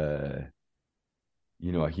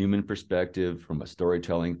human perspective, from a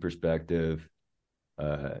storytelling perspective.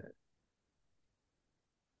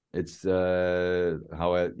 It's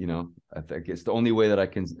how I think it's the only way that I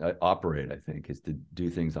can operate, I think, is to do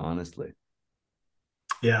things honestly.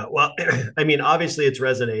 Yeah. Well, I mean, obviously it's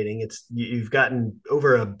resonating. You've gotten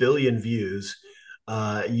over 1 billion views.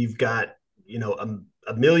 You've got,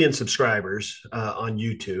 a million subscribers on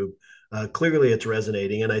YouTube. Clearly it's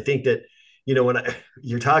resonating. And I think that, when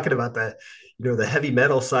you're talking about the heavy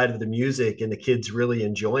metal side of the music and the kids really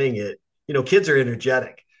enjoying it, kids are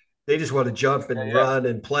energetic. They just want to jump and run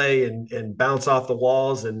and play and bounce off the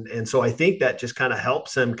walls. And so I think that just kind of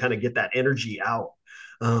helps them kind of get that energy out.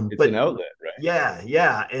 It's an outlet, right? Yeah.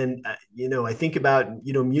 Yeah. And, I think about,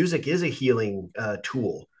 music is a healing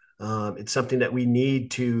tool. It's something that we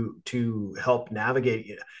need to help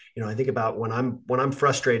navigate. I think about when I'm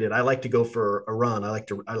frustrated, I like to go for a run. I like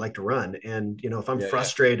to run. And, if I'm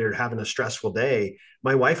frustrated or having a stressful day,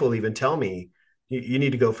 my wife will even tell me, you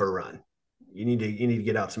need to go for a run. You need to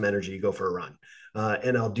get out some energy, go for a run.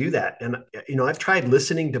 And I'll do that. And, I've tried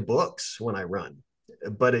listening to books when I run,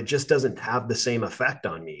 but it just doesn't have the same effect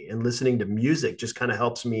on me. And listening to music just kind of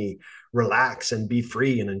helps me relax and be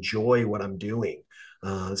free and enjoy what I'm doing.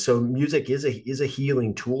 So music is a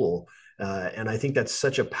healing tool. And I think that's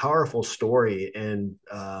such a powerful story. And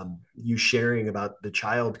you sharing about the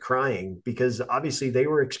child crying, because obviously they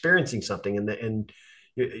were experiencing something, and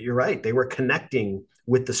you're right, they were connecting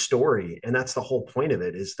with the story. And that's the whole point of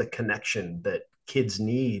it, is the connection that kids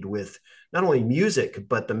need with not only music,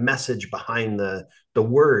 but the message behind the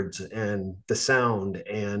words and the sound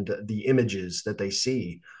and the images that they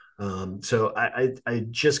see. So I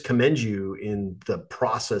just commend you in the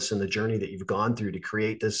process and the journey that you've gone through to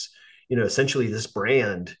create this, essentially this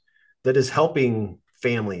brand that is helping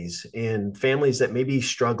families, and families that may be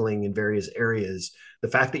struggling in various areas. The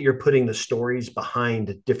fact that you're putting the stories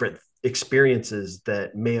behind different experiences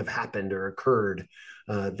that may have happened or occurred,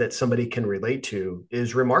 that somebody can relate to,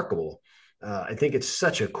 is remarkable. I think it's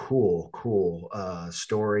such a cool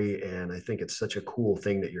story, and I think it's such a cool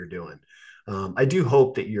thing that you're doing. I do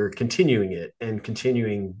hope that you're continuing it and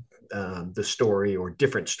continuing the story or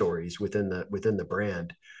different stories within the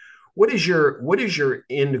brand. What is your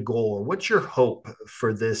end goal, or what's your hope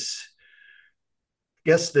for this?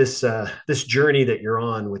 Guess this journey that you're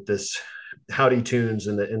on with this Howdy Tunes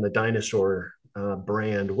and the dinosaur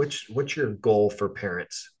brand. What's your goal for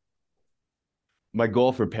parents? My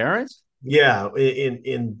goal for parents? Yeah,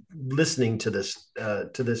 in listening to this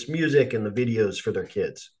music and the videos for their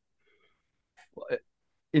kids.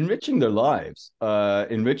 Enriching their lives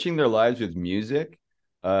with music.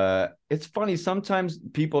 It's funny, sometimes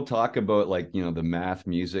people talk about, like, the math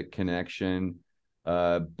music connection,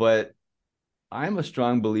 but I'm a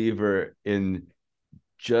strong believer in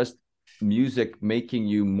just music making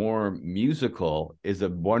you more musical is a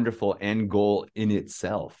wonderful end goal in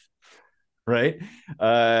itself, right?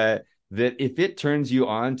 That if it turns you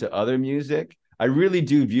on to other music, I really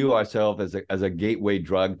do view ourselves as a gateway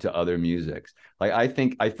drug to other musics. Like, I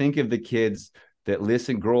think of the kids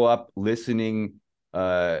that grow up listening.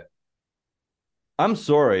 I'm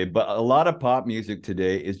sorry, but a lot of pop music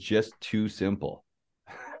today is just too simple.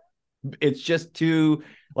 It's just too,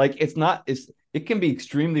 like, it can be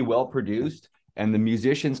extremely well produced, and the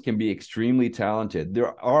musicians can be extremely talented.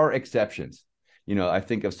 There are exceptions. I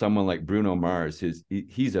think of someone like Bruno Mars.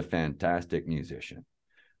 He's a fantastic musician,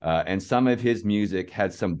 and some of his music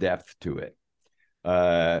had some depth to it.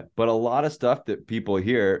 But a lot of stuff that people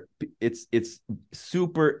hear, it's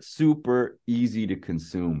super, super easy to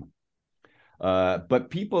consume. But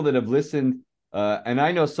people that have listened, and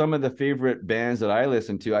I know some of the favorite bands that I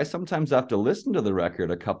listen to, I sometimes have to listen to the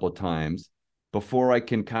record a couple of times before I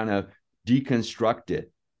can kind of deconstruct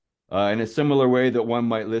it. In a similar way that one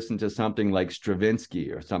might listen to something like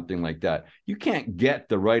Stravinsky or something like that. You can't get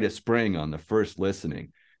the Rite of Spring on the first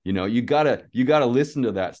listening. You gotta listen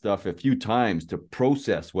to that stuff a few times to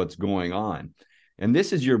process what's going on. And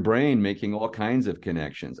this is your brain making all kinds of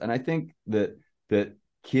connections. And I think that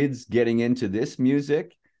kids getting into this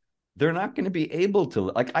music, they're not going to be able to,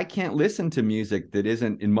 like, I can't listen to music that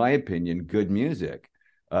isn't, in my opinion, good music.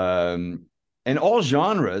 And all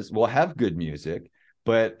genres will have good music,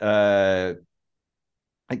 but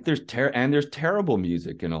like there's terrible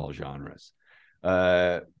music in all genres.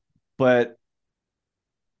 But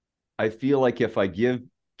I feel like if I give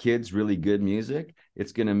kids really good music,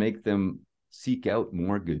 it's going to make them seek out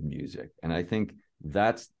more good music. And I think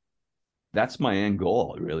that's my end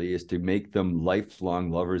goal, really, is to make them lifelong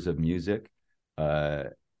lovers of music.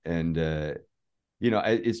 It's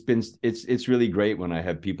really great when I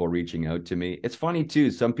have people reaching out to me. It's funny too.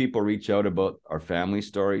 Some people reach out about our family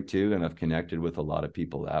story too, and I've connected with a lot of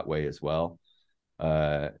people that way as well.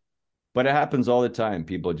 But it happens all the time.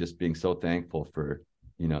 People just being so thankful for,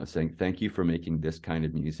 saying, thank you for making this kind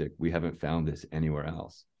of music. We haven't found this anywhere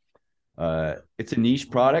else. It's a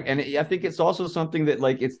niche product, and I think it's also something that,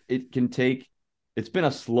 like, it's been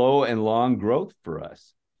a slow and long growth for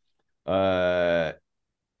us, and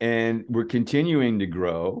we're continuing to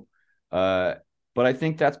grow, but I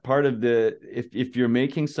think that's part of if you're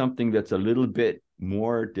making something that's a little bit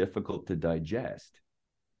more difficult to digest,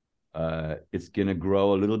 it's going to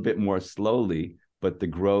grow a little bit more slowly, but the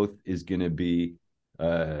growth is going to be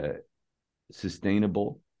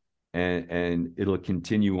sustainable, and it'll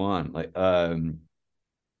continue on, like,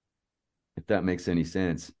 if that makes any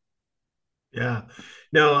sense. Yeah,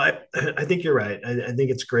 no, I think you're right. I think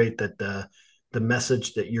it's great that the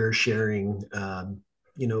message that you're sharing,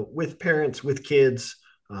 with parents, with kids,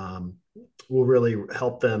 will really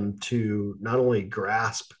help them to not only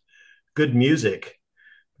grasp good music,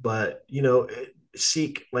 but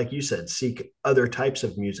seek, like you said, seek other types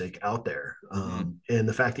of music out there. And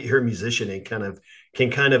the fact that you're a musician and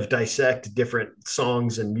can kind of dissect different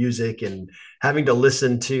songs and music, and having to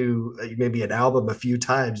listen to maybe an album a few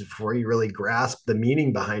times before you really grasp the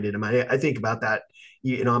meaning behind it. I think about that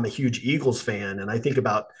I'm a huge Eagles fan, and I think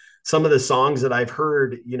about some of the songs that I've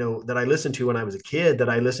heard, that I listened to when I was a kid that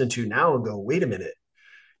I listen to now and go, wait a minute.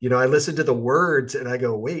 I listen to the words and I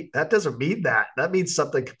go, wait, that doesn't mean that. That means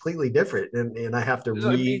something completely different. And I have to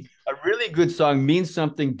read. A really good song means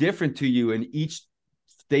something different to you in each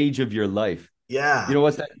stage of your life. Yeah.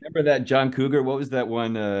 What's that? Remember that John Cougar? What was that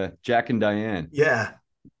one? Jack and Diane. Yeah.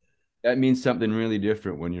 That means something really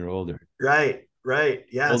different when you're older. Right.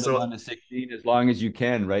 Yeah. Holding on to 16 as long as you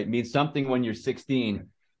can, right? It means something when you're 16,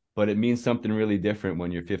 but it means something really different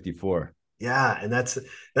when you're 54. Yeah, and that's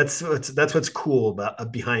what's cool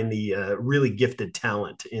about behind the really gifted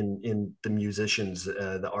talent in the musicians,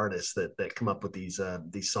 the artists that come up with these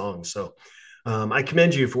songs. So I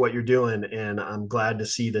commend you for what you're doing, and I'm glad to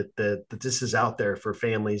see that this is out there for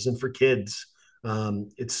families and for kids.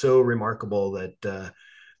 It's so remarkable that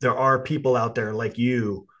there are people out there like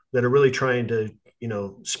you that are really trying to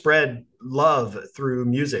spread love through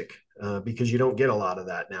music. Because you don't get a lot of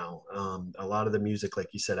that now. A lot of the music, like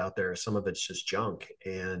you said, out there, some of it's just junk.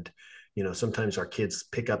 And, sometimes our kids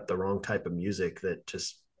pick up the wrong type of music that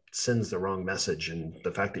just sends the wrong message. And the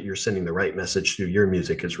fact that you're sending the right message through your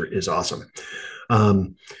music is awesome.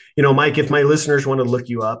 Mike, if my listeners want to look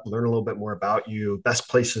you up, learn a little bit more about you, best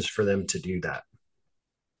places for them to do that.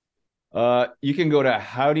 You can go to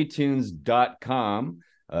howdytunes.com,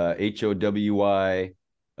 HOWY,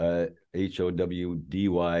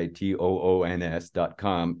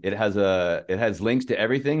 HOWDYTOONS.com. It has links to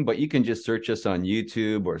everything, but you can just search us on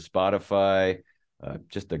YouTube or Spotify.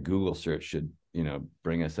 Just a Google search should,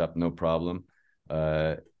 bring us up, no problem.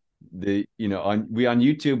 On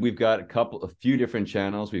YouTube, we've got a few different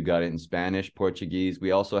channels. We've got it in Spanish, Portuguese. We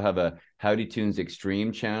also have a Howdy Tunes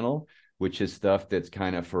Extreme channel, which is stuff that's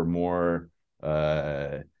kind of for more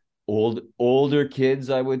older kids,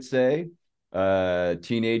 I would say.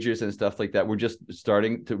 Teenagers and stuff like that. We're just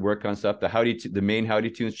starting to work on stuff. The main Howdy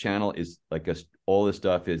Tunes channel is all the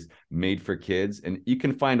stuff is made for kids, and you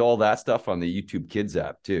can find all that stuff on the YouTube Kids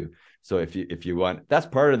app too. So if you want, that's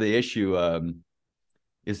part of the issue.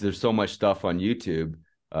 Is there's so much stuff on YouTube.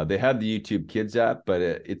 They have the YouTube Kids app, but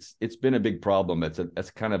it's been a big problem.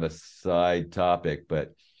 That's kind of a side topic,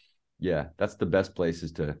 but yeah, that's the best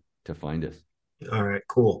places to find us. All right,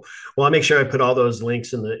 cool. Well, I'll make sure I put all those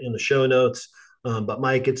links in the show notes. But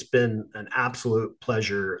Mike, it's been an absolute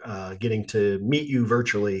pleasure getting to meet you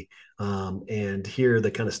virtually and hear the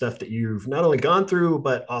kind of stuff that you've not only gone through,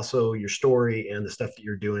 but also your story and the stuff that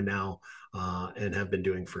you're doing now and have been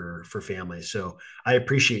doing for families. So I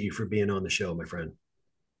appreciate you for being on the show, my friend.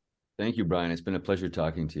 Thank you, Brian. It's been a pleasure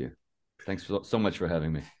talking to you. Thanks so much for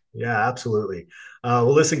having me. Yeah, absolutely.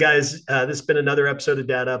 Well, listen, guys, this has been another episode of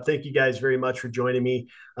Dad Up. Thank you guys very much for joining me.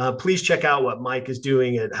 Please check out what Mike is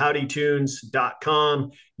doing at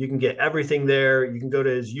howdytunes.com. You can get everything there. You can go to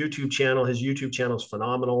his YouTube channel. His YouTube channel is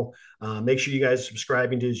phenomenal. Make sure you guys are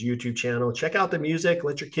subscribing to his YouTube channel. Check out the music.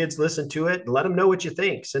 Let your kids listen to it. Let them know what you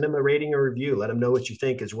think. Send them a rating or review. Let them know what you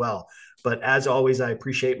think as well. But as always, I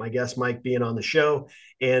appreciate my guest, Mike, being on the show.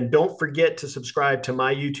 And don't forget to subscribe to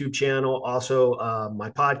my YouTube channel, also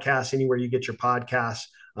my podcast, anywhere you get your podcasts,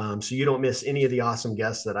 so you don't miss any of the awesome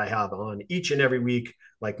guests that I have on each and every week,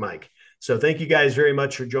 like Mike. So thank you guys very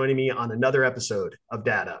much for joining me on another episode of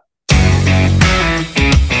Dad Up.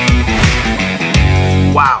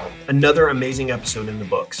 Wow, another amazing episode in the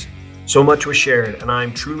books. So much was shared, and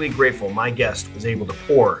I'm truly grateful my guest was able to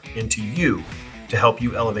pour into you to help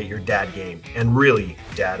you elevate your dad game and really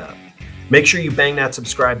dad up. Make sure you bang that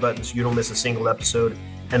subscribe button so you don't miss a single episode.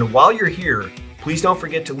 And while you're here, please don't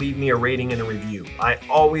forget to leave me a rating and a review. I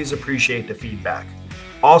always appreciate the feedback.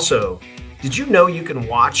 Also, did you know you can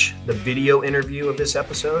watch the video interview of this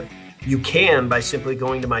episode? You can by simply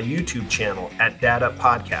going to my YouTube channel at Dad Up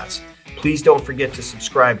Podcast. Please don't forget to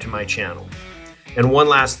subscribe to my channel. And one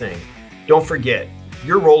last thing, don't forget,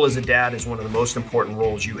 your role as a dad is one of the most important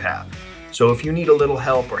roles you have. So if you need a little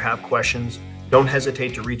help or have questions, don't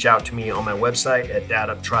hesitate to reach out to me on my website at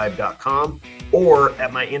daduptribe.com or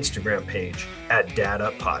at my Instagram page at Dad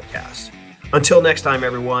Up Podcast. Until next time,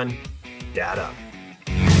 everyone, Dad Up.